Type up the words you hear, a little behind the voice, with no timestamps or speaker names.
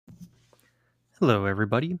Hello,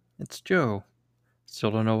 everybody. It's Joe. Still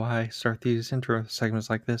don't know why I start these intro segments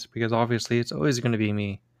like this because obviously it's always going to be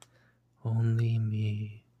me. Only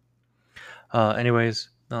me. There's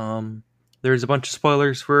a bunch of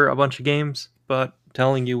spoilers for a bunch of games, but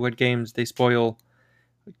telling you what games they spoil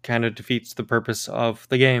kind of defeats the purpose of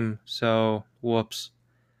the game. So, whoops.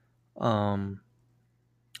 I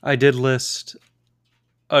did list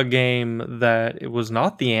a game that it was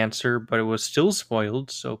not the answer, but it was still spoiled.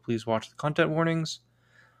 So please watch the content warnings.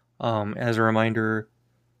 As a reminder,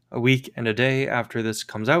 a week and a day after this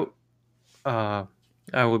comes out, I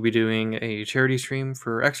will be doing a charity stream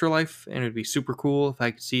for Extra Life, and it'd be super cool if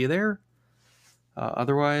I could see you there.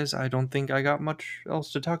 Otherwise, I don't think I got much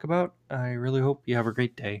else to talk about. I really hope you have a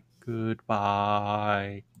great day.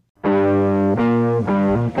 Goodbye.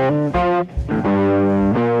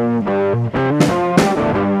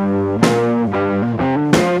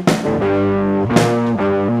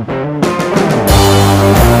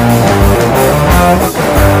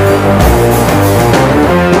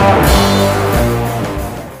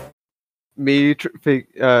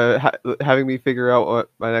 Having me figure out what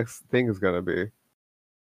my next thing is gonna be.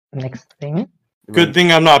 Next thing? Good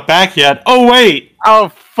thing I'm not back yet. Oh, wait! Oh,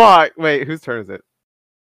 fuck! Wait, whose turn is it?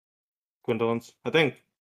 Gwendolyn's, I think.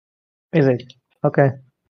 Is it? Okay.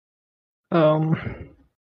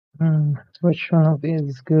 Which one of these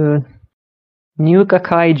is good? Nuke a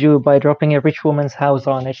kaiju by dropping a rich woman's house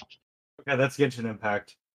on it. Okay, that's Genshin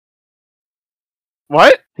Impact.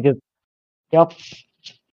 What? Yup.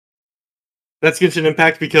 That's Genshin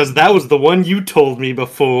Impact because that was the one you told me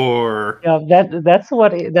before. Yeah, that's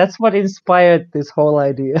what inspired this whole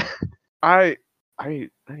idea. I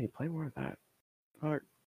need to play more of that. Fuck.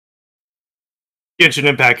 Genshin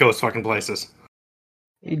Impact goes fucking places.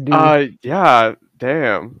 Yeah,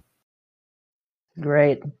 damn.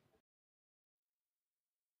 Great.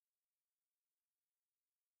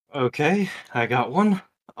 Okay, I got one.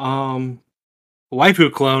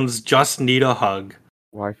 Waifu clones just need a hug.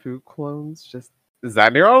 Waifu clones? Is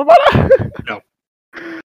that Nier Automata? No.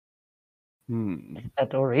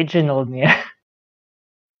 That original Nier.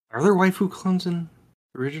 Are there waifu clones in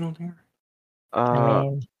original Nier?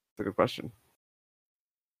 That's a good question.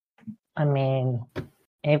 I mean,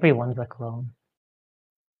 everyone's a clone.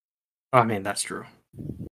 I mean, that's true.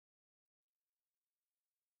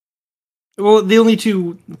 Well, the only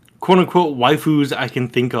two quote-unquote waifus I can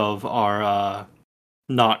think of are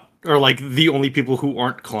the only people who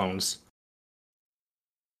aren't clones.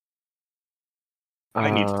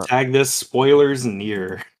 I need to tag this spoilers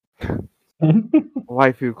Nier.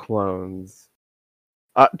 Waifu clones.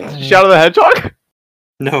 Shadow the Hedgehog?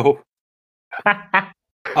 No.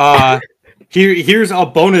 Here's a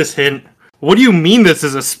bonus hint. What do you mean this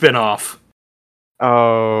is a spin-off?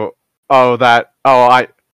 I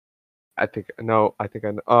think I know.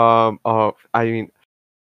 I mean,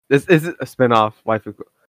 this isn't a spin-off. Waifu.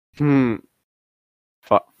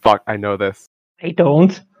 Fuck, I know this. I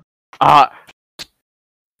don't.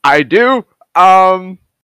 I do.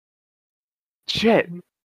 Shit.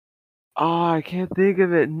 Oh, I can't think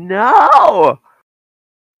of it. No.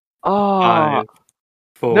 Oh. 5,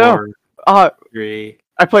 4, no. 3.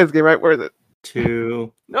 I play this game, right? Where is it?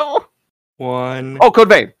 2. No. 1. Oh, Code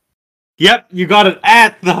Vein. Yep, you got it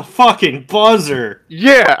at the fucking buzzer.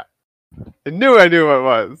 Yeah. I knew what it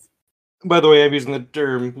was. By the way, I'm using the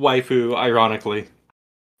term waifu ironically.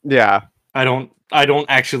 Yeah. I don't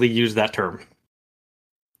actually use that term.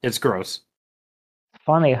 It's gross.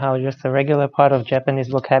 Funny how just a regular part of Japanese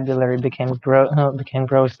vocabulary became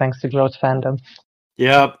gross thanks to gross fandom.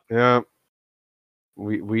 Yep. Yeah.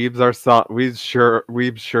 Weebs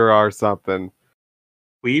sure are something.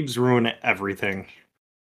 Weebs ruin everything.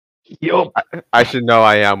 Yup. I should know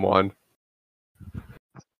I am one.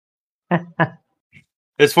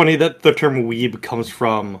 It's funny that the term weeb comes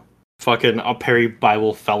from fucking a Perry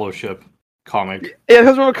Bible Fellowship comic. It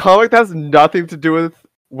comes from a comic that has nothing to do with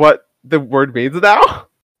what the word means now.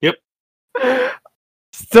 Yep.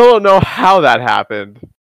 Still don't know how that happened.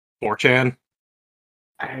 4chan.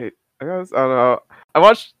 I don't know. I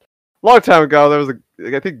watched a long time ago. There was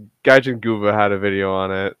I think Gaijin Guba had a video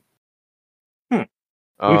on it.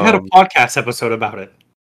 We've had a podcast episode about it.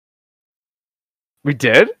 We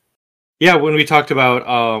did? Yeah, when we talked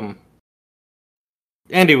about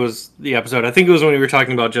Andy was the episode. I think it was when we were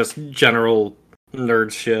talking about just general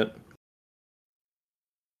nerd shit.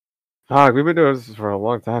 We've been doing this for a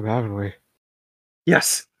long time, haven't we?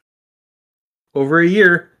 Yes. Over a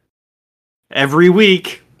year. Every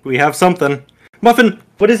week, we have something. Muffin,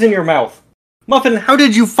 what is in your mouth? Muffin, how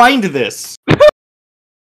did you find this?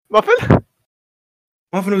 Muffin?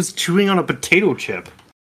 Muffin was chewing on a potato chip.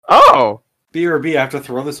 Oh! BRB, I have to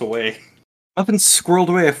throw this away. Muffin squirreled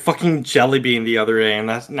away a fucking jelly bean the other day, and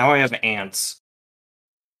now I have ants.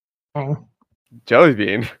 Dang. Jelly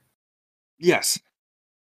bean. Yes.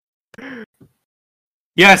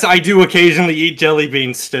 Yes, I do occasionally eat jelly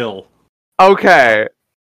beans still. Okay.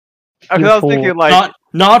 I You was fool. thinking like,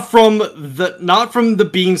 Not from the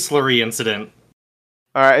bean slurry incident.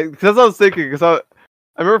 all right, because I was thinking because I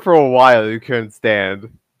remember for a while you couldn't stand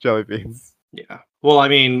jelly beans. Yeah. Well, I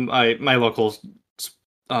mean, my local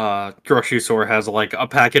grocery store has like a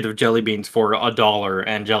packet of jelly beans for $1,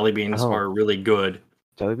 and jelly beans Oh. are really good.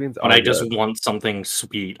 Jelly beans When are I just good. want something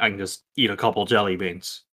sweet, I can just eat a couple jelly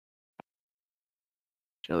beans.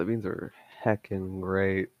 Jelly beans are heckin'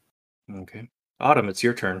 great. Okay. Autumn, it's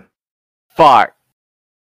your turn. Fuck.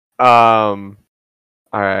 All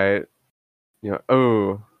right. You know.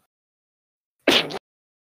 Oh.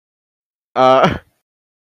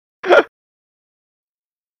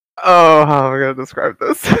 Oh, how am I gonna describe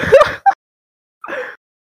this?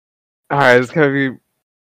 All right, it's gonna be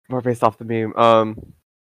more based off the meme.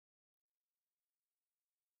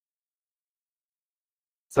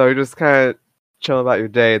 So you're just kind of chilling about your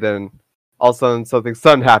day, then all of a sudden something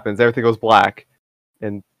sudden happens. Everything goes black,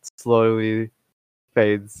 and slowly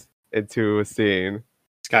fades into a scene.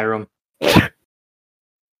 Skyrim.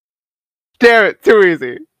 Damn it! Too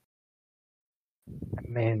easy. I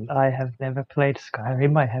mean, I have never played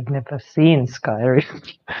Skyrim. I have never seen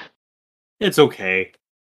Skyrim. It's okay.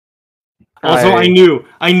 Also, I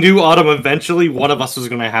knew Autumn eventually one of us was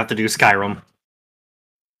gonna have to do Skyrim.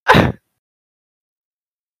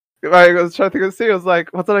 I was trying to think of the scene. I was like,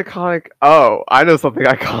 "What's an iconic?" Oh, I know something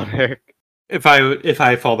iconic. If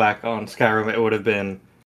I fall back on Skyrim, it would have been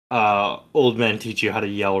old men teach you how to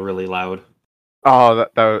yell really loud. Oh,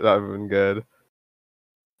 that would have been good.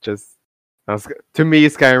 Just to me,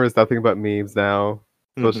 Skyrim is nothing but memes now.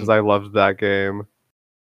 As much as I loved that game.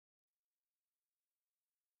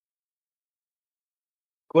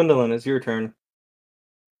 Gwendolyn, it's your turn.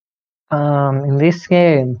 In this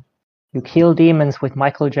game, you kill demons with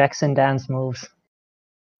Michael Jackson dance moves.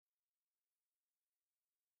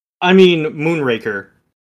 I mean, Moonraker.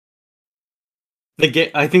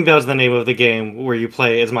 I think that was the name of the game where you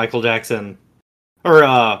play as Michael Jackson, or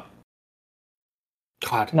God,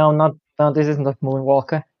 No, this is not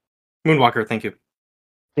Moonwalker. Moonwalker. Thank you.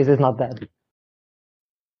 This is not that.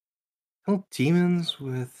 Kill demons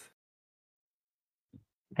with.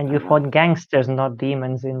 And you fought gangsters, not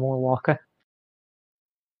demons, in Moonwalker.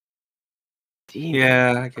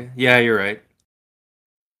 Yeah, okay. Yeah, you're right.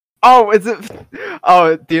 Oh, is it?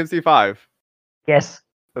 Oh, DMC5. Yes.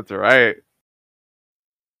 That's right.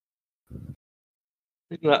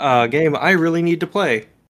 Game I really need to play.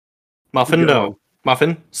 Muffin, Good no. one.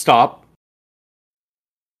 Muffin, stop.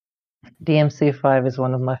 DMC5 is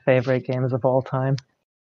one of my favorite games of all time.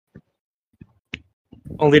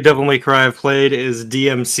 Only Devil May Cry I've played is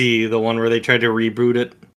DMC, the one where they tried to reboot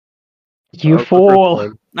it. You the first fool!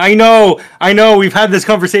 one. I know, we've had this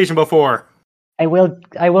conversation before. I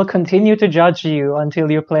will continue to judge you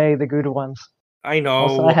until you play the good ones. I know.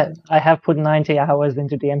 Also, I have put 90 hours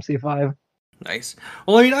into DMC5. Nice.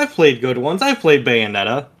 Well, I mean, I've played good ones. I've played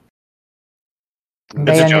Bayonetta.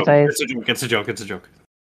 It's a joke. Bayonetta It's a joke. It's a joke.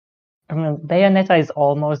 I mean, Bayonetta is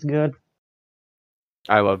almost good.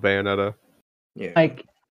 I love Bayonetta. Yeah. Like,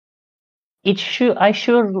 I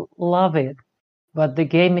should love it, but the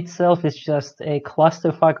game itself is just a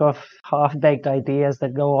clusterfuck of half-baked ideas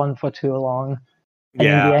that go on for too long. And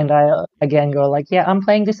in the end, I again go like, yeah, I'm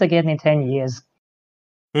playing this again in 10 years.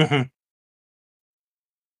 Mhm.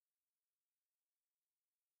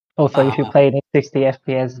 Also, if you play it in 60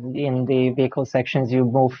 FPS in the vehicle sections, you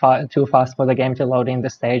move too fast for the game to load in the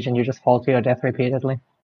stage, and you just fall to your death repeatedly.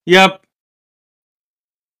 Yep.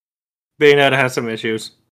 Bayonetta has some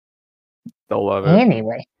issues. Still love it.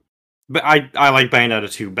 Anyway. But I like Bayonetta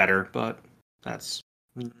 2 better, but that's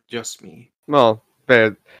just me. Well,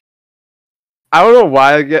 man, I don't know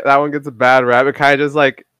why that one gets a bad rap. It kind of just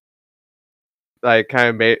like kind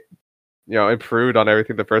of made, improved on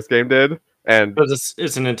everything the first game did. And But it's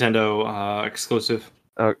a Nintendo exclusive.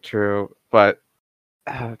 oh, true, but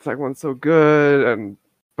it's like one's so good, and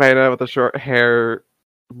Bayonetta with the short hair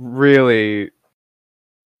really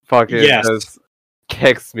fucking just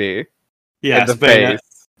kicks me Yes, in the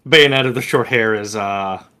face. Bayonetta the short hair is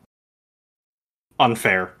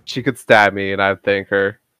unfair. She could stab me, and I'd thank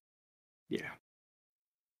her. Yeah.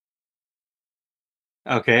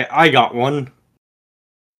 Okay, I got one.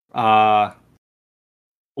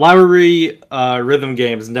 Lowry rhythm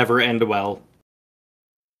games never end well.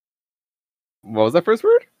 What was that first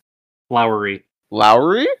word? Lowry.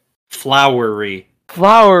 Lowry? Flowery.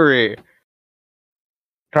 Flowery.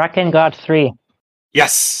 Drakengard 3.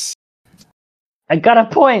 Yes! I got a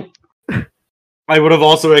point! I would have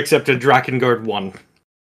also accepted Drakengard 1.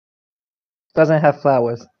 Doesn't have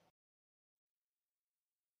flowers.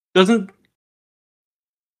 Doesn't...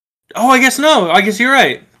 Oh, I guess no. I guess you're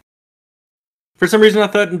right. For some reason, I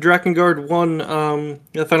thought in Drakengard 1,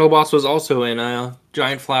 the final boss was also in a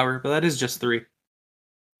giant flower, but that is just 3.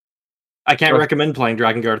 I can't recommend playing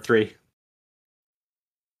Drakengard 3.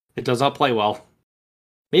 It does not play well.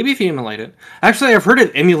 Maybe if you emulate it. Actually, I've heard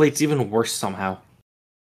it emulates even worse somehow.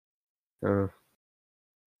 Do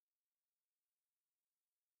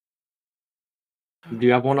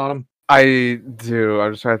you have one on him? I do.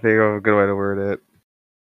 I'm just trying to think of a good way to word it.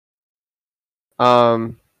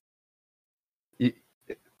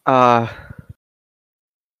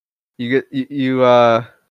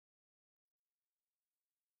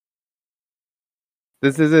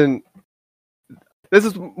 This isn't. This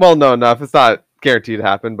is well known enough. It's not guaranteed to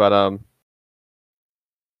happen, but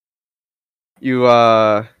you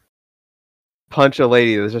punch a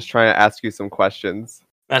lady that's just trying to ask you some questions.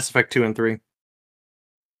 Mass Effect 2 and 3.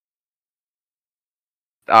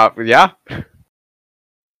 Yeah.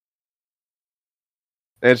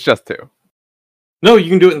 It's just 2. No, you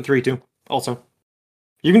can do it in 3 too. Also,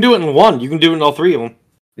 you can do it in 1. You can do it in all 3 of them.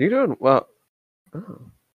 You doing well? Oh,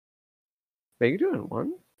 yeah, you doing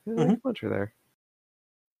 1? Yeah, punch her there.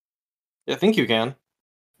 I think you can.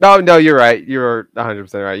 No, you're right. You're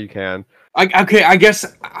 100% right. You can. Okay, I guess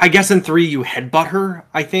in 3 you headbutt her.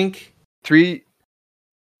 I think 3.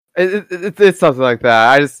 It's something like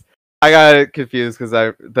that. I got confused because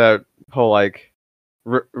the whole like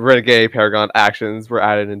renegade paragon actions were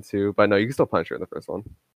added into, but no, you can still punch her in the first one.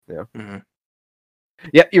 Yeah. Mm-hmm.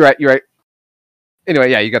 Yeah, you're right. Anyway,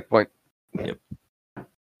 yeah, you got the point. Yep.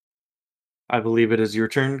 I believe it is your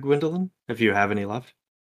turn, Gwendolyn, if you have any left.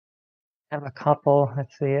 I have a couple.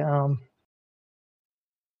 Let's see.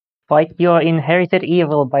 Fight your inherited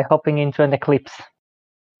evil by hopping into an eclipse.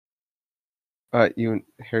 You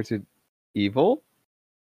inherited evil?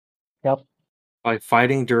 Yep. By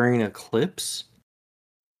fighting during an eclipse?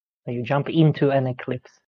 So you jump into an eclipse.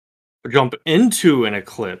 Jump into an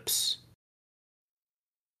eclipse.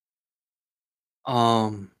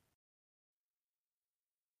 Oh,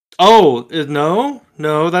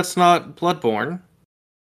 no, that's not Bloodborne.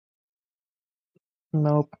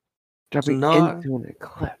 Nope. Jumping into an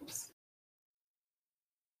eclipse.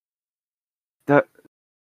 But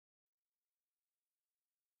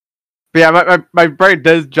yeah, my brain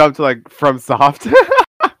does jump to like FromSoft.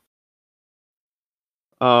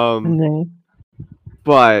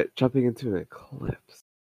 But jumping into an eclipse.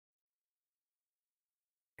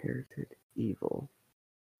 Inherited evil.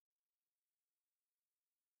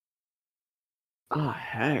 Oh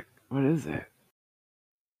heck, what is it?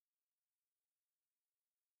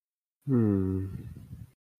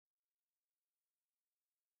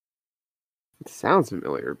 It sounds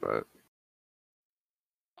familiar, but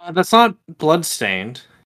that's not Bloodstained.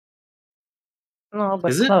 No,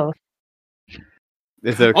 but is close.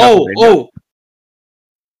 Is it?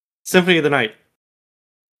 Symphony of the Night.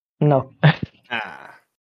 No.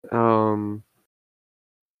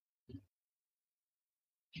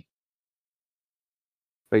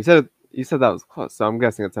 But you said that was close, so I'm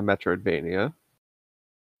guessing it's a Metroidvania.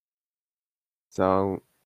 So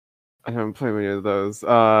I haven't played many of those.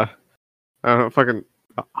 I don't know, fucking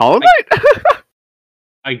Hollow Knight.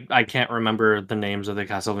 I can't remember the names of the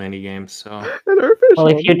Castlevania games, so. Well,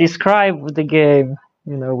 if you describe the game,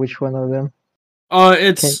 you know which one of them.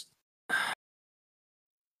 It's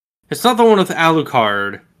not the one with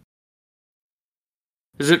Alucard.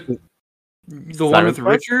 Is it the one with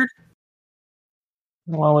Richard?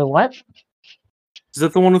 Well, with what? Is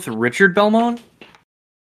it the one with Richard Belmont?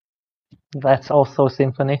 That's also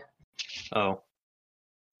Symphony. Oh.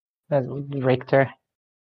 That's Richter.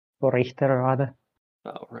 Or Richter, rather.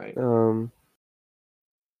 Oh, right.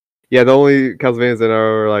 Yeah, the only Castlevanias that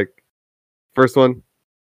are like first one,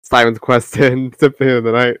 Simon's Quest and Symphony of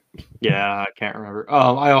the Night. Yeah, I can't remember.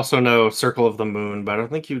 I also know Circle of the Moon, but I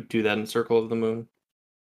don't think you do that in Circle of the Moon.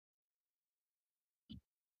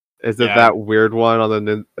 Is it that weird one on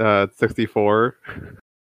the 64?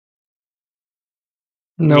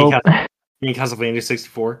 No. You mean Castlevania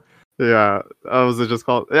 64? Yeah. Was it just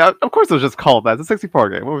called? Yeah, of course it was just called that. It's a 64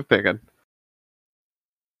 game. What were we thinking?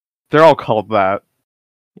 They're all called that.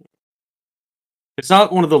 It's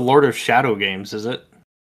not one of the Lord of Shadow games, is it?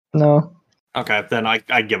 No. Okay, then I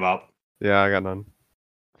give up. Yeah, I got none.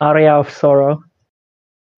 Aria of Sorrow.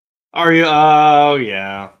 Oh,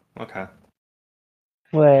 yeah. Okay.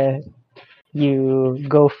 Where you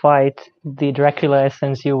go fight the Dracula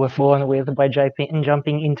essence you were born with by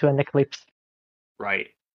jumping into an eclipse. Right.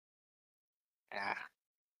 Yeah.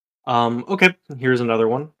 Okay, here's another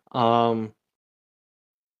one.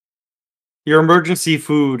 Your emergency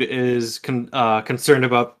food is concerned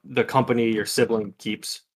about the company your sibling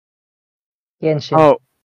keeps. Genshin. Oh,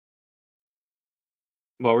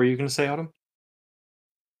 What were you going to say, Autumn?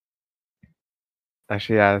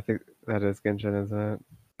 actually, yeah, I think that is Genshin, isn't it?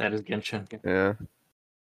 That is Genshin. Yeah.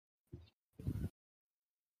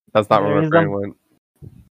 That's not where my brain went.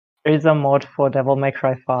 There is a mod for Devil May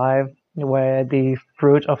Cry 5 where the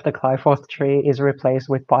fruit of the Clyforth tree is replaced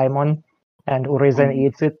with Paimon, and Urizen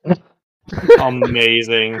eats it.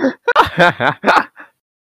 Amazing.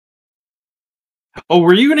 Oh,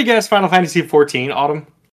 were you going to guess Final Fantasy 14, Autumn?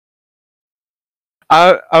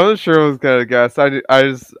 I wasn't sure I was gonna guess.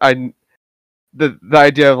 The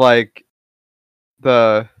idea of like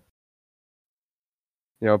the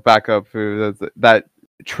backup food that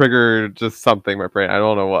triggered just something in my brain. I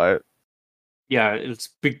don't know what. Yeah, it's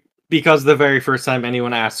because the very first time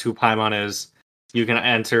anyone asks who Paimon is, you can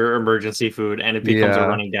enter emergency food and it becomes a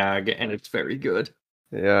running gag, and it's very good.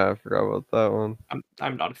 Yeah, I forgot about that one.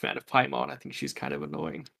 I'm not a fan of Paimon. I think she's kind of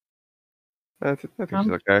annoying. I think she's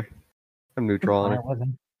okay. I'm neutral on her.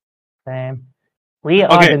 Same. We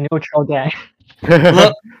are the neutral gang.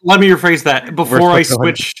 Let me rephrase that. Before I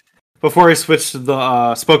switched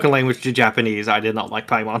the spoken language to Japanese, I did not like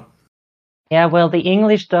Paimon. Yeah, well, the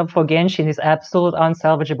English dub for Genshin is absolute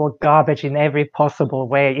unsalvageable garbage in every possible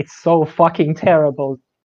way. It's so fucking terrible.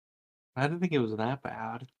 I didn't think it was that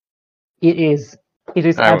bad. It is. It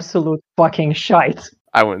is absolute fucking shite.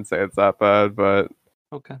 I wouldn't say it's that bad, but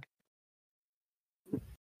okay.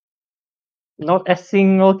 Not a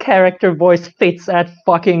single character voice fits at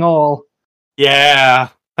fucking all. Yeah,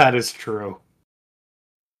 that is true.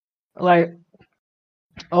 Like,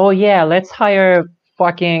 oh yeah, let's hire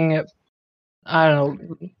fucking, I don't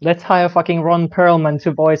know, let's hire fucking Ron Perlman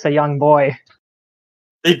to voice a young boy.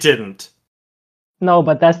 They didn't. No,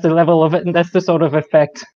 but that's the level of it, that's the sort of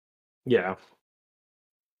effect. Yeah.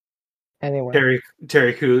 Anyway.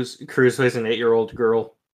 Terry Crews plays an 8-year-old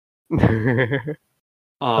girl.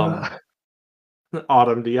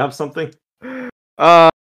 Autumn, do you have something?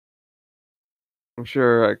 I'm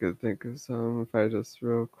sure I could think of some if I just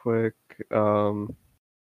real quick. Oh.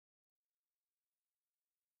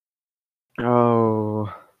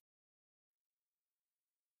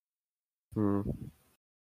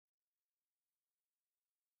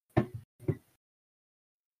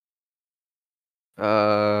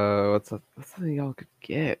 What's something y'all could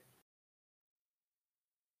get?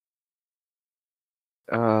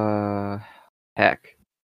 Heck.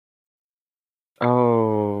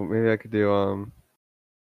 Oh, maybe I could do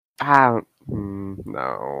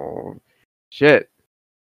no. Shit.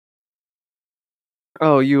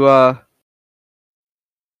 Oh, you alright.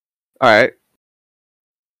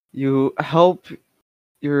 You help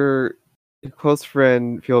your close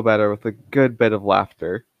friend feel better with a good bit of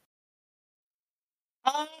laughter.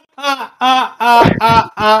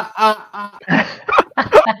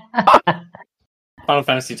 Final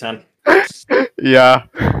Fantasy X. Yeah.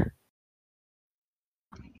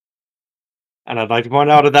 And I'd like to point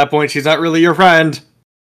out at that point, she's not really your friend.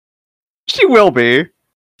 She will be.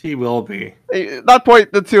 She will be. At that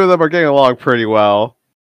point, the two of them are getting along pretty well.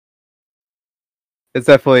 It's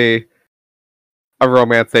definitely a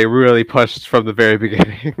romance they really pushed from the very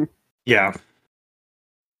beginning. Yeah.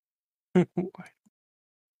 I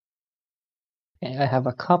have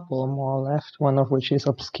a couple more left, one of which is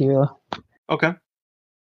obscure. Okay.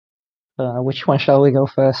 Which one shall we go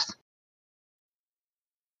first?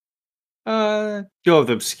 Go with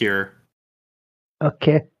obscure.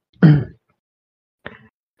 Okay.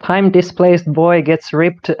 Time-displaced boy gets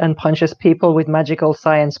ripped and punches people with magical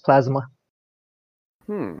science plasma.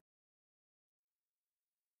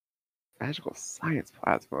 Magical science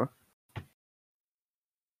plasma.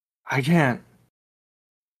 I can't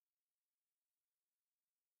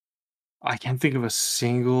think of a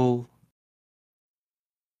single.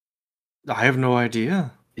 I have no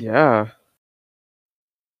idea. Yeah.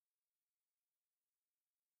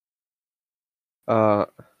 I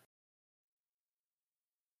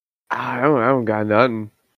don't got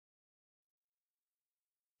nothing.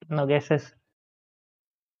 No guesses.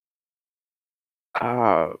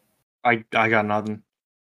 I got nothing.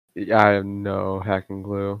 Yeah, I have no hacking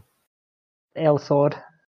clue. L-Sword.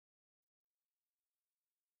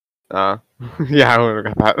 Yeah, I would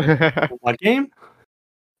have got that. What game?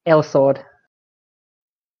 L-Sword.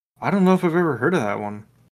 I don't know if I've ever heard of that one.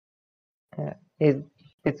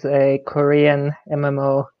 It's a Korean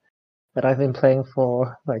MMO that I've been playing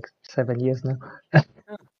for like 7 years now. But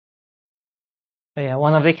yeah,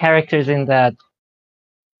 one of the characters in that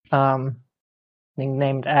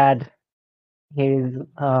named Ad, he's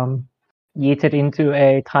yeeted into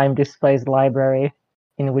a time displaced library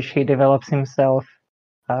in which he develops himself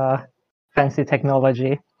fancy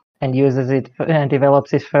technology and uses it and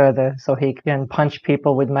develops it further so he can punch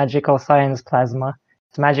people with magical science plasma.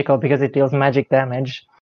 It's magical because it deals magic damage,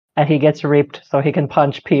 and he gets ripped so he can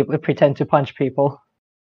punch people, pretend to punch people.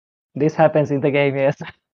 This happens in the game, yes.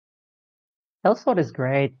 Elsword is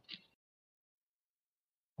great.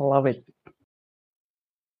 Love it.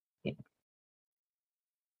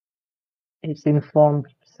 It's informed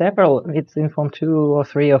 2 or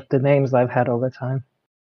 3 of the names I've had over time.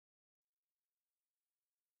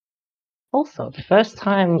 Also, the first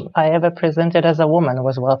time I ever presented as a woman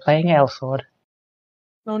was while playing Elsword.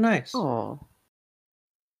 Oh, nice. Oh.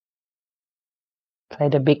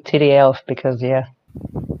 Played a big titty elf because, yeah.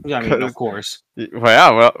 Yeah, I mean, of course. Well,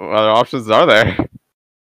 yeah. What other options are there?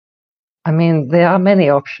 I mean, there are many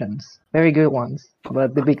options, very good ones,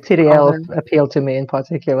 but the big titty elf appealed to me in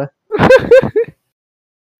particular.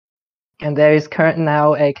 And there is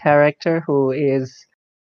now a character who has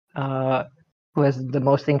the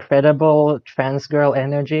most incredible trans girl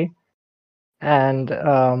energy, and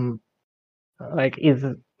like is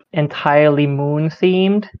entirely moon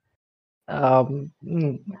themed.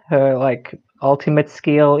 Her like ultimate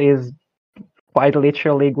skill is quite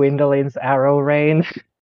literally Gwendolyn's arrow rain,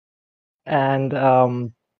 and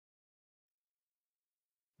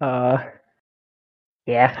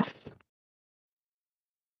yeah.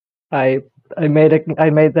 I made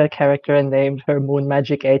that character and named her Moon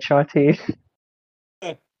Magic HRT.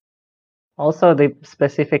 Also, the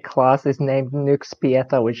specific class is named Nux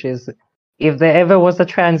Pieta, which is, if there ever was a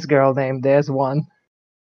trans girl name, there's one.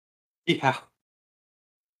 Yeah.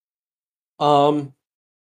 Okay,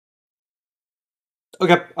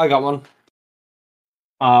 I got one.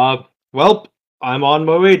 Well, I'm on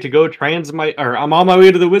my way to go I'm on my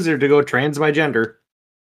way to the wizard to go trans my gender.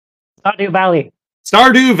 Stardew Valley.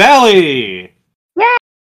 Stardew Valley! Yeah!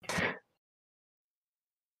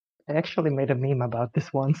 I actually made a meme about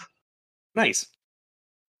this once. Nice.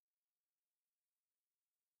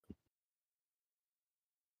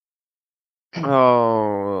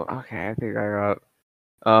 Oh, okay. I think I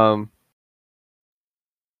got.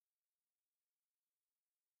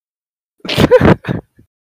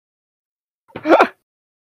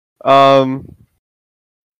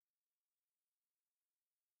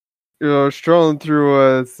 Strolling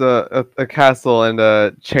through a castle, and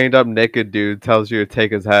a chained up naked dude tells you to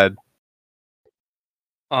take his head.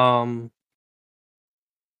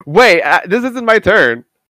 Wait, this isn't my turn.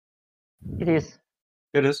 It is.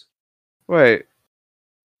 It is. Wait.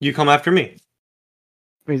 You come after me.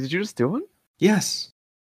 Wait, did you just do one? Yes.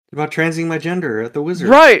 About transing my gender at the wizard.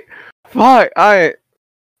 Right! Fuck,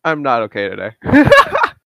 I'm not okay today.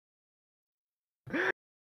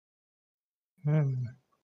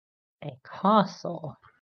 A castle.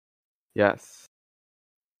 Yes.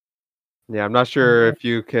 Yeah, I'm not sure if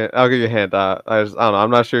you can. I'll give you a hint. I don't know. I'm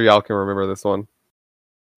not sure y'all can remember this one.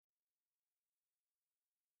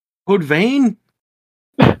 Code Vein?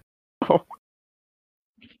 Oh.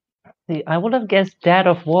 See, I would have guessed Dad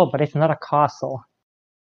of War, but it's not a castle.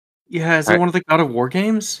 Yeah, is it one of the God of War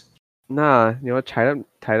games? Nah, you know what?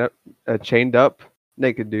 Chained up,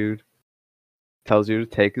 naked dude tells you to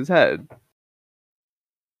take his head.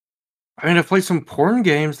 I mean, I've played some porn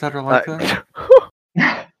games that are like that.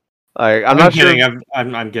 I'm not kidding. sure.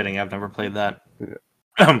 I'm kidding. I've never played that.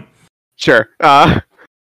 Sure.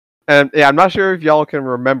 And yeah, I'm not sure if y'all can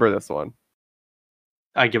remember this one.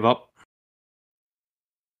 I give up.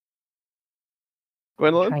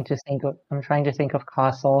 Gwendolyn? I'm trying to think of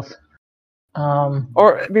castles.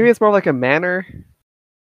 Or maybe it's more like a manor.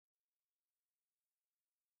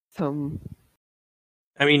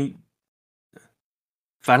 I mean,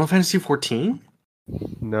 Final Fantasy 14?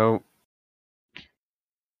 No.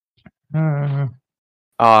 Hmm.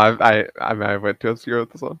 Oh, I went too obscure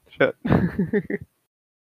with this one. Shit.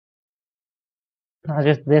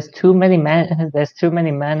 There's too many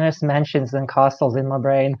manors, mansions, and castles in my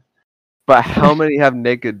brain. But how many have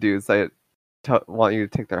naked dudes that want you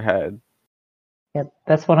to take their head? Yeah,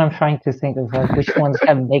 that's what I'm trying to think of. Like, which ones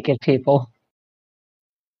have naked people?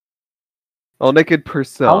 Well, naked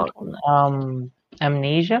person.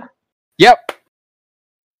 Amnesia? Yep.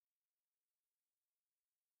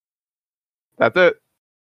 That's it.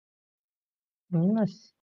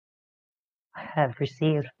 Yes. I have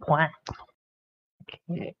received one.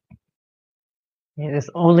 Okay. Yeah, there's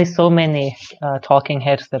only so many talking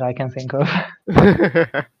heads that I can think of.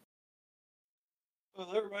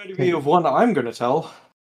 Well, that reminded me of one I'm gonna tell.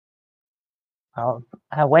 I'll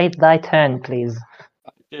wait thy turn, please.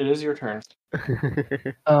 It is your turn.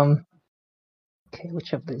 Okay,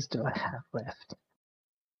 which of these do I have left?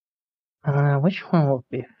 Which one would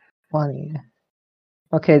be funny?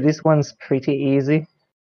 Okay, this one's pretty easy.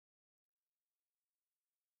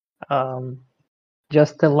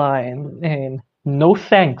 Just a line, and no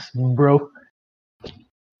thanks, bro.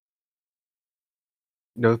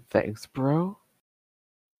 No thanks, bro.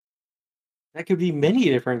 That could be many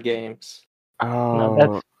different games. Oh,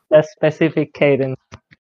 No, that's specific cadence.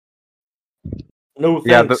 No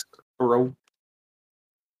Yeah, thanks, bro.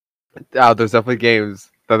 there's definitely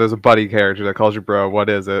games that there's a buddy character that calls you bro. What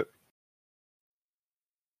is it?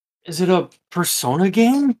 Is it a Persona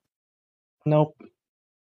game? Nope.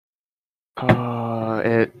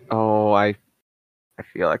 I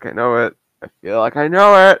feel like I know it. I feel like I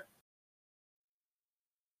know it.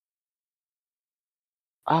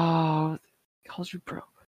 Oh, it calls you bro.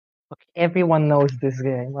 Okay, everyone knows this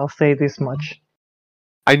game. I'll say this much.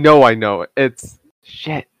 I know it. It's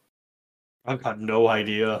shit. I've got no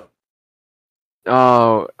idea.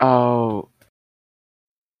 Oh,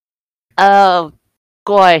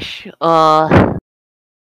 Gosh.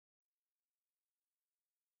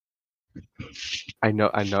 I know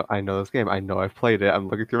this game. I know I've played it. I'm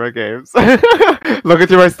looking through my games. Looking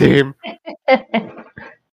through my Steam.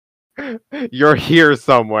 You're here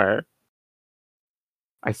somewhere.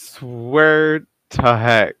 I swear to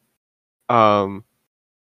heck. Bro.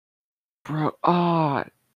 Oh.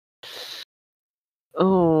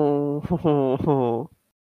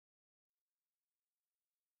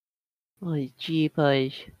 My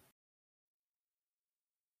jeepers.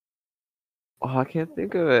 Oh, I can't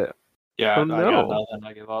think of it. Yeah, Oh, I got no. nothing.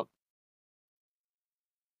 I give up.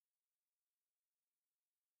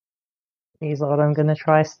 These are I'm gonna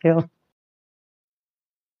try still.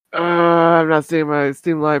 I'm not seeing my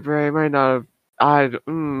Steam library. I might not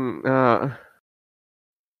have.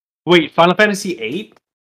 Wait, Final Fantasy VIII?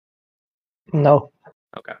 No.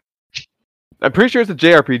 Okay. I'm pretty sure it's a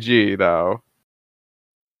JRPG though.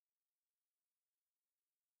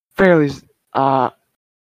 Fairly,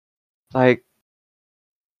 like,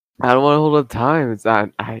 I don't want to hold up time. It's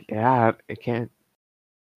not. I can't. I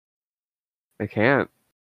can't.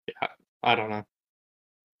 Yeah, I don't know.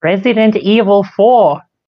 Resident Evil 4.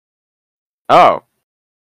 Oh,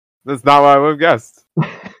 that's not what I would have guessed.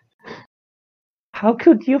 How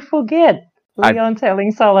could you forget? I- Leon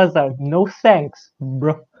telling Salazar, no thanks,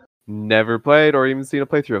 bro. Never played or even seen a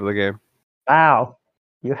playthrough of the game. Wow.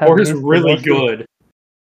 You have 4 is missed the really most- good.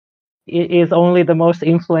 It is only the most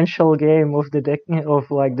influential game of the of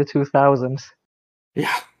like the 2000s.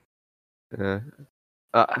 Yeah.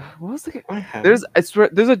 What was the game? I have. I swear,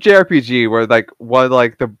 there's a JRPG where like one of,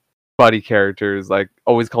 like the buddy characters like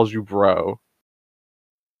always calls you bro.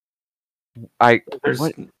 There's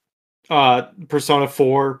What? Persona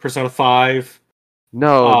 4, Persona 5.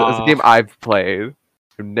 No, it's a game I've played.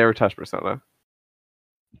 I've never touched Persona.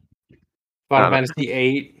 Final No. Fantasy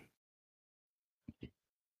VIII.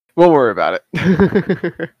 Won't worry about it.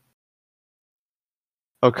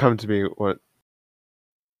 It'll come to me when.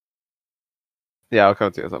 Yeah, I'll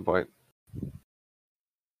come to you at some point.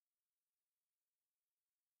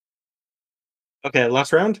 Okay,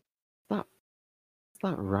 last round. It's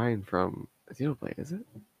not Ryan from Xenoblade, is it?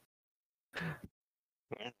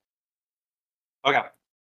 Okay.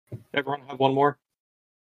 Everyone have one more?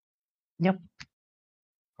 Yep.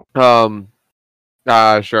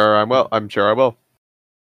 Sure I will. I'm sure I will.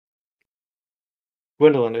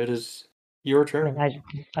 Gwendolyn, it is your I turn. mean,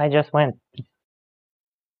 I just went.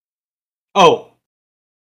 Oh.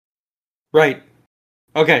 Right.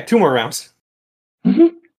 Okay, 2 more rounds.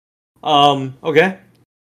 Okay.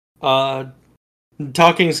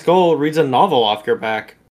 Talking Skull reads a novel off your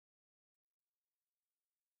back.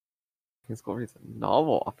 It's going to read a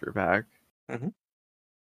novel off your back.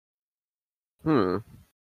 Mhm.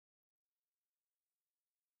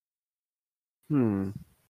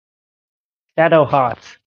 Shadow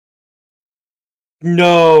Hearts.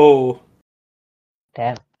 No.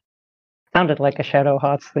 Damn. Sounded like a Shadow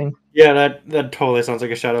Hearts thing. Yeah, that totally sounds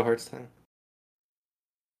like a Shadow Hearts thing.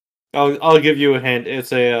 I'll give you a hint.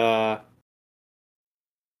 It's a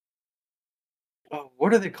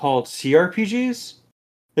what are they called? CRPGs?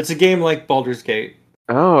 It's a game like Baldur's Gate.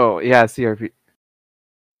 Oh, yeah, CRP.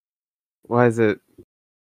 Why is it?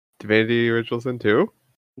 Divinity Original Sin 2?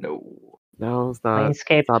 No. No, it's not.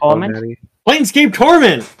 Planescape It's not Torment. Bone Daddy. Planescape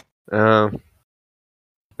Torment! Never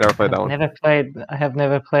played that one. I have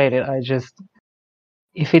never played it.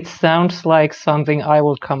 If it sounds like something I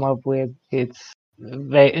would come up with, it's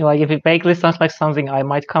like if it vaguely sounds like something I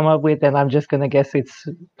might come up with, then I'm just gonna guess it's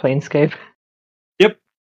Planescape. Yep,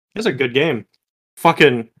 it's a good game.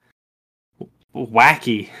 Fucking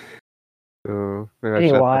wacky. So maybe I Pretty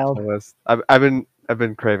should add that to wild. my list. I've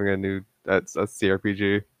been craving a new a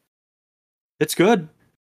CRPG. It's good.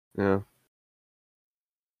 Yeah.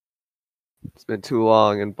 It's been too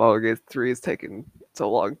long, and Baldur's Gate 3 is taking so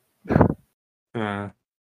long.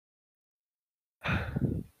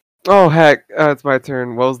 Oh heck, it's my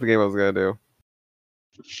turn. What was the game I was gonna do?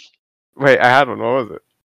 Wait, I had one. What was it?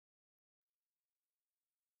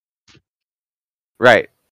 Right.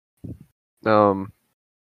 Um.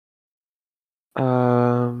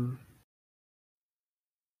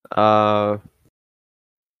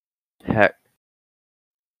 Heck.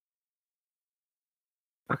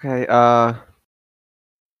 Okay.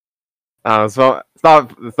 So it's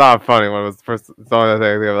not a funny one. It was the first. It's the only thing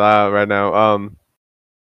I think of right now.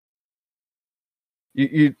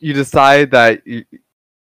 You decide that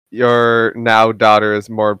your now daughter is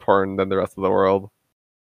more important than the rest of the world.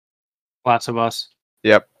 Last of Us.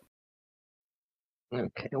 Yep.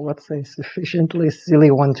 Okay, what's a sufficiently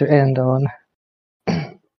silly one to end on?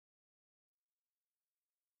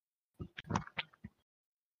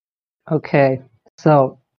 Okay,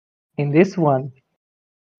 so in this one,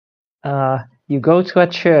 you go to a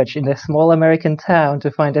church in a small American town to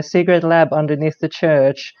find a secret lab underneath the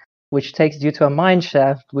church, which takes you to a mine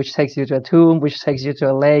shaft, which takes you to a tomb, which takes you to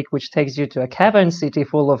a lake, which takes you to a cavern city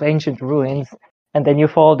full of ancient ruins, and then you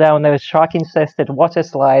fall down a shark-infested water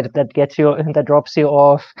slide that drops you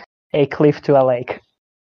off a cliff to a lake.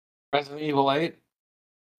 Resident Evil 8.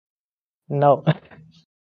 No.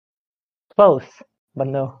 Close, but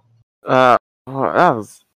no. That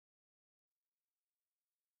was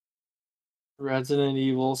Resident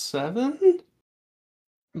Evil 7.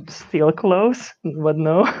 Still close, but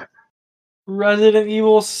no. Resident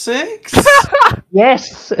Evil 6.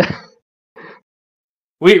 Yes!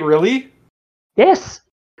 Wait, really? Yes!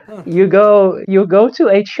 Huh. You go to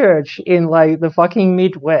a church in like the fucking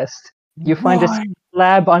Midwest. You find a Why?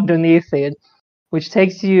 lab underneath it, which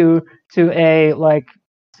takes you to a like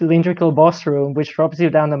cylindrical boss room, which drops you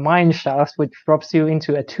down a mine shaft, which drops you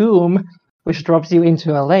into a tomb, which drops you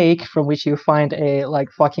into a lake, from which you find a like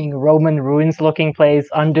fucking Roman ruins looking place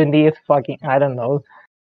underneath fucking I don't know,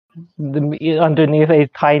 underneath a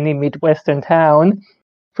tiny Midwestern town,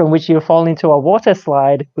 from which you fall into a water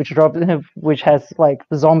slide, which has like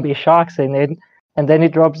zombie sharks in it, and then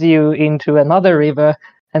it drops you into another river,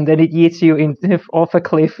 and then it yeets you off a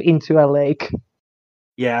cliff into a lake.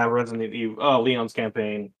 Yeah, Resident Evil. Leon's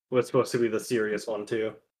Campaign was supposed to be the serious one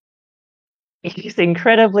too. It is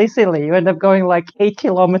incredibly silly. You end up going like 8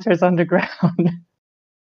 kilometers underground.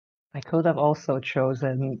 I could have also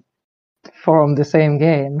chosen from the same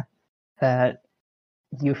game that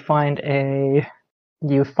you fight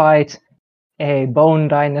a bone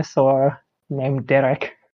dinosaur named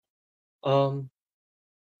Derek. My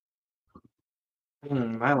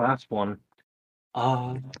last one.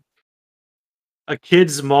 A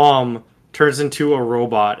kid's mom turns into a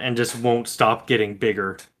robot and just won't stop getting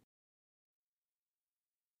bigger.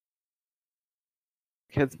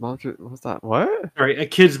 Kid's mom. What's that? What? Sorry, a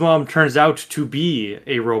kid's mom turns out to be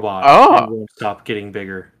a robot and won't stop getting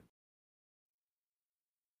bigger.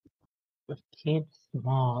 The kid's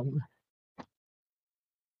mom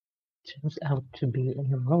turns out to be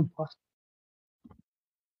a robot.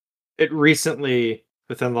 It recently,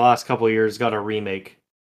 within the last couple of years, got a remake.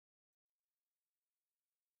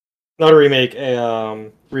 Not a remake, a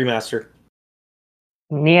remaster.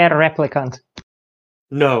 Nier Replicant.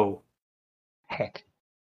 No. Heck.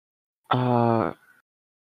 Hmm.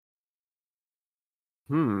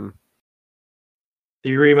 The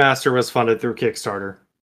remaster was funded through Kickstarter.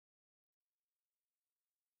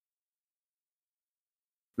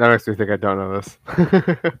 That makes me think I don't know this.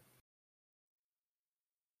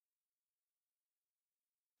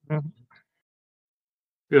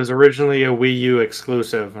 It was originally a Wii U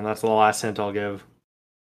exclusive, and that's the last hint I'll give.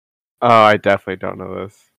 Oh, I definitely don't know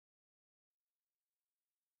this.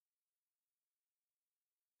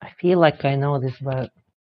 I feel like I know this, but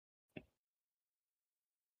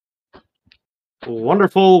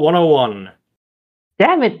Wonderful 101.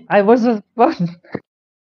 damn it! I was thought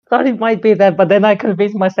it might be that, but then I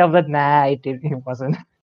convinced myself that nah, it wasn't.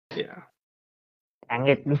 Yeah. Dang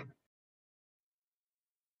it!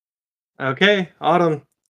 Okay, Autumn.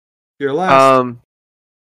 You're last.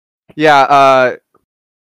 Yeah,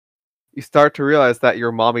 you start to realize that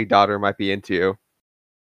your mommy daughter might be into you.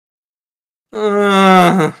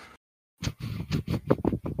 That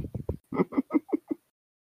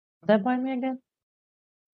by me again?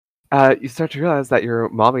 you start to realize that your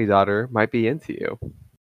mommy daughter might be into you.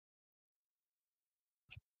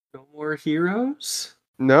 No more heroes?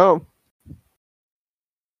 No.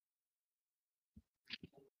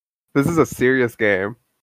 This is a serious game.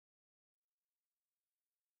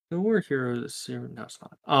 No more heroes. No, it's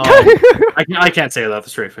not. I can't say that with a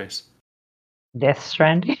straight face. Death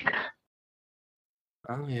Stranding.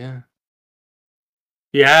 Oh, yeah.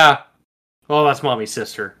 Yeah. Well, that's mommy's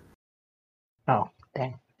sister. Oh,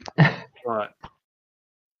 dang. But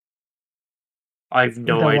I have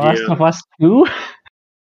no The idea. Last of Us 2?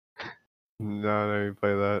 No, I didn't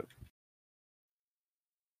play that.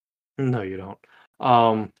 No, you don't.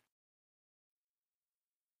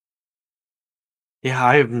 Yeah,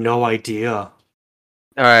 I have no idea. All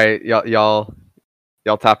right, y'all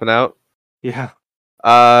tapping out. Yeah.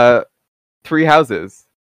 3 Houses,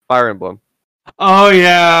 Fire Emblem. Oh,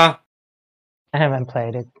 yeah. I haven't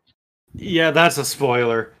played it. Yeah, that's a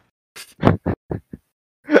spoiler.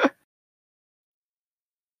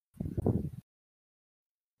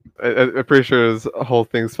 I'm pretty sure this whole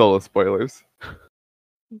thing's full of spoilers.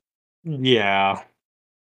 Yeah.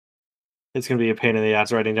 It's going to be a pain in the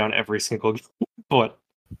ass writing down every single but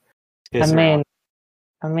I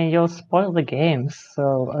mean, you'll spoil the games,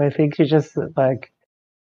 so I think you just, like,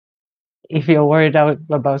 if you're worried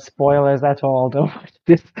about spoilers at all, don't watch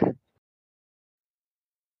this.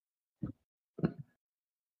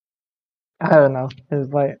 I don't know.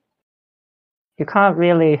 It's like, you can't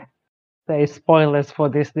really say spoilers for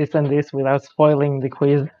this, and this without spoiling the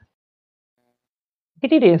quiz. We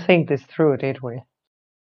didn't think this through, did we?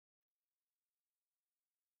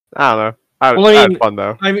 I don't know. I Well, I had mean- fun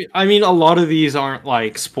though. I mean, a lot of these aren't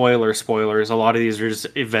like spoilers. A lot of these are just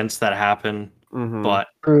events that happen. Mhm. But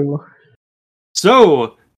True.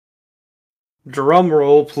 so, drum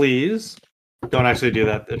roll, please. Don't actually do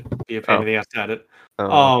that. It'd be a pain in the ass to edit.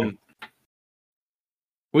 Oh, okay.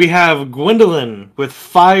 We have Gwendolyn with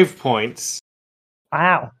 5 points,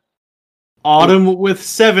 Wow. Autumn with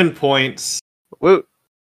 7 points, Woo.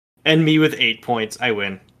 and me with 8 points. I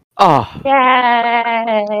win. Oh.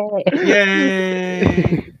 Yay!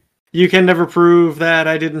 Yay! You can never prove that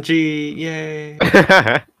I didn't cheat. Yay!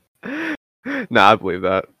 Nah, I believe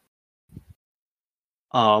that.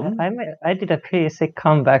 I did a pretty sick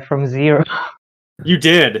comeback from 0. You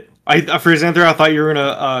did. For a second there, I thought you were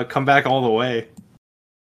gonna come back all the way.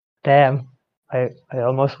 Damn. I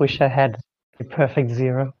almost wish I had a perfect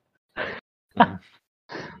 0.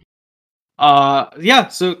 Yeah.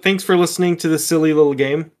 So thanks for listening to this silly little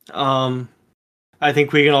game. I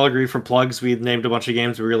think we can all agree from plugs. We've named a bunch of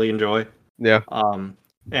games we really enjoy. Yeah.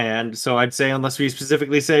 And so I'd say, unless we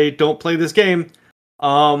specifically say don't play this game,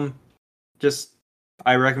 just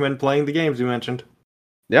I recommend playing the games we mentioned.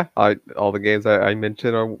 Yeah. All the games I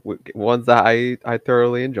mentioned are ones that I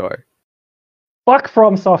thoroughly enjoy. Fuck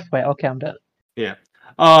From Software. Okay, I'm done. Yeah.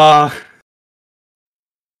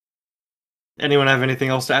 Anyone have anything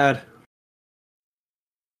else to add?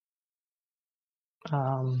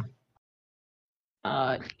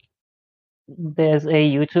 There's a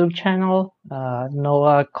YouTube channel,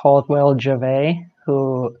 Noah Caldwell Gervais,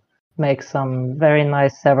 who makes some very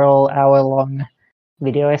nice several hour-long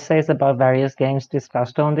video essays about various games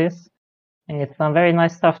discussed on this. And it's some very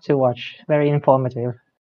nice stuff to watch. Very informative.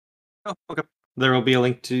 Oh, okay. There will be a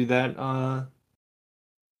link to that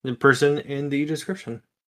in person in the description.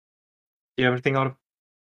 Do you have anything, Autumn?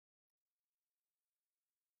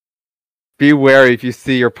 Be wary if you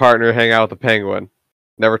see your partner hang out with a penguin.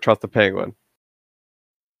 Never trust a penguin.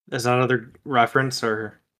 Is that another reference,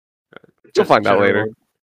 or You'll find out later.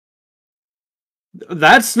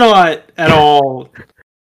 That's not at all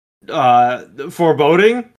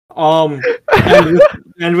foreboding. And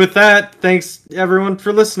with that, thanks everyone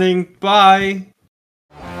for listening. Bye.